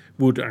they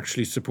would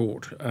actually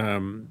support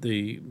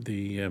the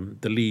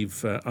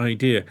Leave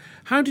idea.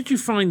 How did you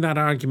find that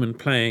argument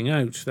playing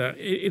out? That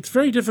it's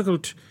very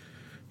difficult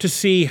to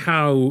see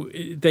how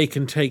they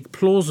can take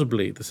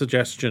plausibly the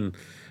suggestion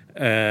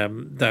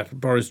that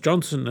Boris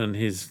Johnson and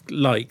his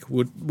like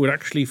would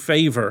actually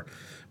favour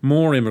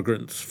more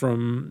immigrants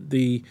from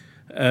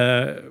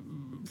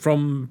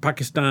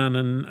Pakistan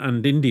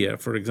and India,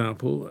 for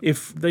example,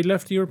 if they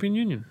left the European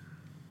Union.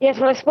 Yes,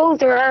 well, I suppose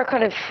there are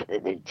kind of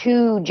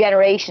two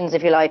generations,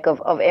 if you like,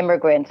 of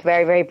immigrants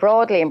very, very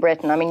broadly in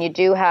Britain. I mean, you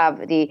do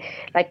have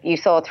like you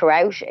saw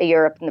throughout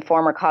Europe in the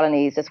former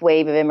colonies, this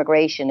wave of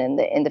immigration in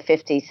the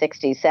 50s,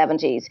 60s,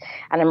 70s.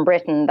 And in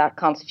Britain, that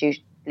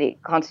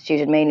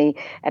constituted mainly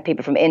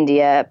people from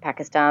India,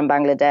 Pakistan,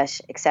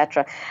 Bangladesh,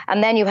 etc.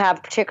 And then you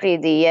have particularly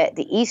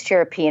the East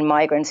European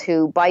migrants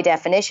who, by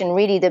definition,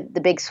 really the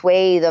big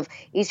swathe of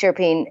East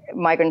European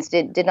migrants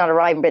did not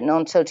arrive in Britain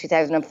until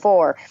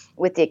 2004,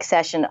 with the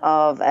accession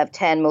of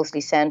 10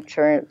 mostly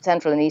Central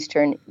and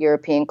Eastern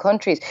European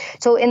countries.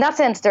 So in that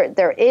sense,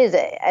 there is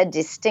a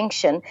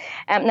distinction.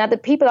 Now, the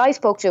people I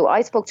spoke to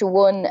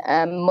one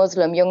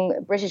Muslim,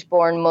 young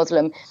British-born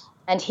Muslim,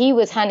 and he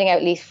was handing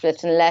out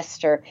leaflets in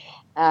Leicester,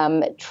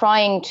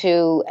 trying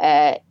to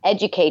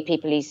educate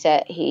people,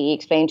 he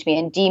explained to me,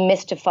 and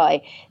demystify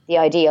the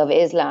idea of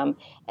Islam.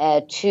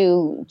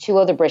 to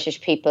other British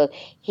people.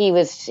 He,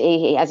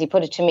 as he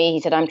put it to me, he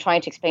said, "I'm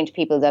trying to explain to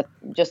people that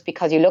just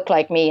because you look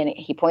like me," and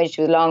he pointed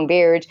to his long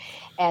beard,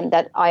 and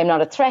that I'm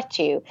not a threat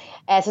to you.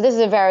 So this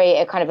is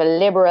a kind of a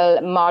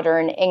liberal,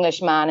 modern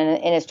English man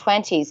in his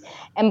 20s.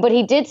 But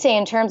he did say,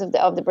 in terms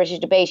of the British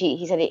debate,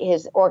 he said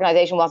his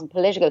organisation wasn't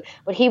political,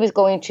 but he was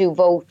going to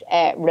vote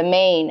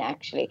Remain,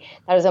 actually.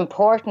 That was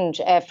important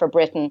for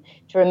Britain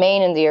to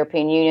remain in the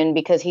European Union,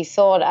 because he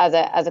saw it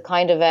as a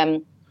kind of a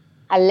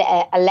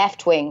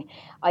left-wing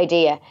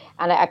idea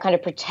and a kind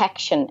of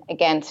protection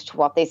against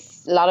what a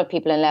lot of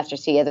people in Leicester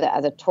see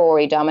as a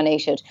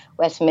Tory-dominated,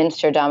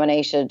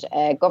 Westminster-dominated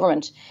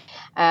government.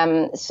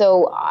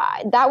 So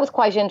that was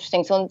quite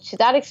interesting. So to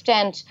that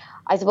extent,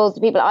 I suppose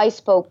the people I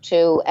spoke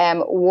to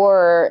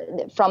were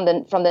from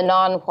the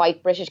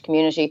non-white British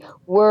community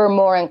were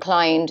more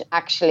inclined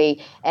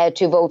actually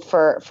to vote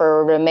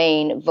for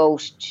Remain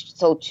vote.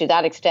 So to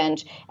that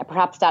extent,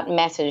 perhaps that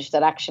message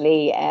that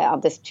actually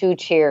of this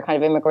two-tier kind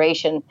of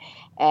immigration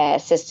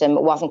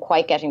system wasn't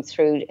quite getting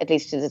through, at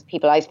least to the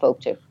people I spoke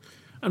to.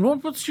 And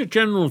what's your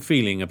general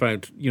feeling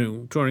about,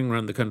 touring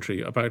around the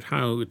country, about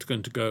how it's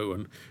going to go,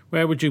 and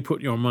where would you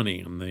put your money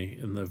in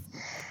the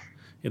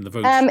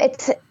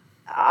votes?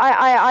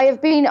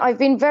 I've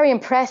been very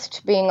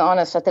impressed, being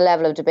honest, at the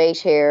level of debate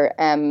here,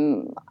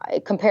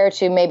 compared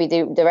to maybe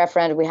the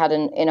referendum we had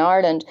in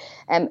Ireland.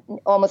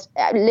 Almost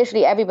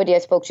literally everybody I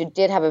spoke to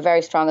did have a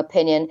very strong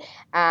opinion,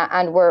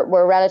 and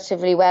were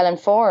relatively well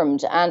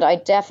informed. And I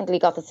definitely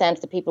got the sense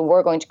that people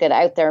were going to get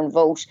out there and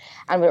vote,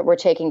 and were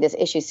taking this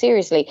issue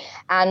seriously.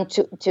 And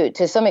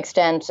to some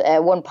extent,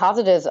 one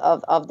positive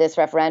of this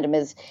referendum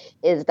is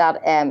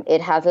that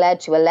it has led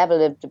to a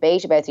level of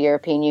debate about the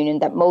European Union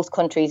that most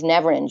countries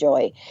never enjoy.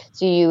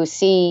 So you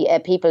see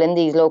people in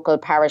these local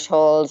parish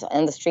halls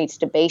and the streets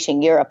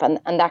debating Europe, and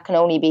that can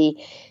only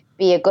be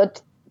a good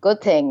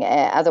thing,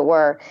 as it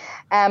were.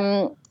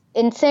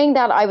 In saying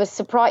that, I was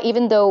surprised,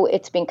 even though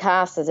it's been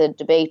cast as a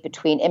debate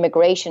between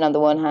immigration on the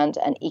one hand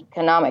and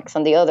economics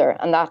on the other,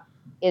 and that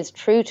is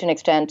true to an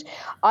extent.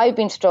 I've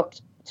been struck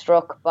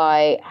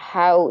by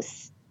how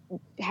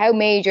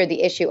major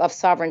the issue of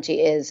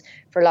sovereignty is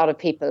for a lot of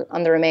people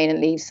on the Remain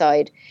and Leave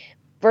side.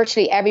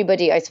 Virtually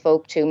everybody I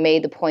spoke to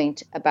made the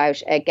point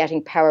about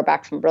getting power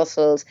back from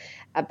Brussels,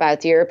 about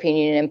the European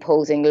Union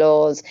imposing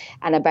laws,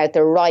 and about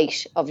the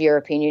right of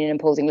European Union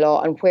imposing law,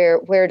 and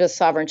where does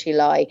sovereignty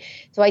lie.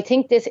 So I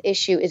think this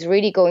issue is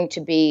really going to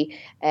be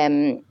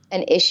an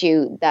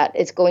issue that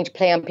is going to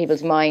play on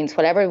people's minds,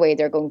 whatever way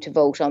they're going to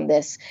vote on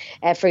this.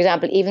 For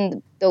example,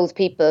 even those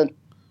people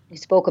who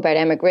spoke about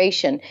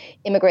immigration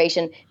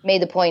made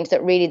the point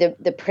that really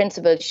the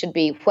principle should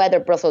be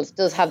whether Brussels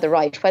does have the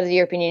right, whether the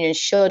European Union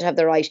should have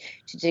the right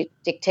to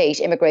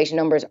dictate immigration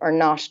numbers or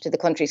not to the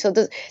country. So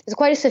there's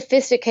quite a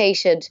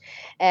sophisticated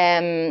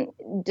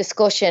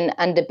discussion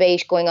and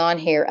debate going on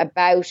here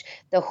about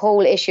the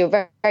whole issue,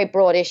 very, very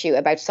broad issue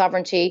about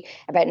sovereignty,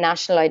 about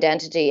national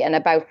identity, and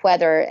about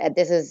whether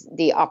this is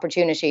the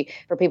opportunity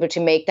for people to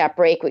make that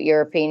break with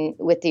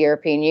the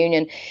European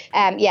Union.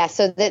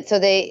 So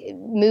they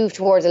move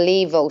towards a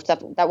Leave vote.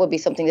 That would be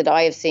something that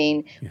I have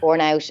seen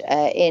borne out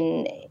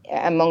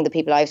among the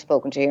people I've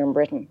spoken to here in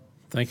Britain.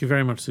 Thank you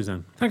very much,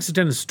 Suzanne. Thanks to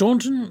Denis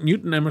Staunton,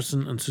 Newton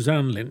Emerson and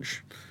Suzanne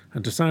Lynch,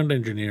 and to sound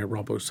engineer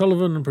Rob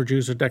O'Sullivan and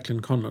producer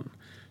Declan Conlon.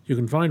 You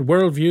can find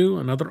Worldview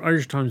and other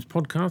Irish Times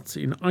podcasts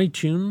in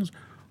iTunes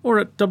or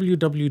at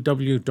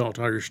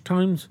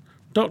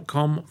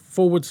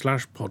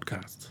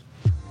www.irishtimes.com/podcasts.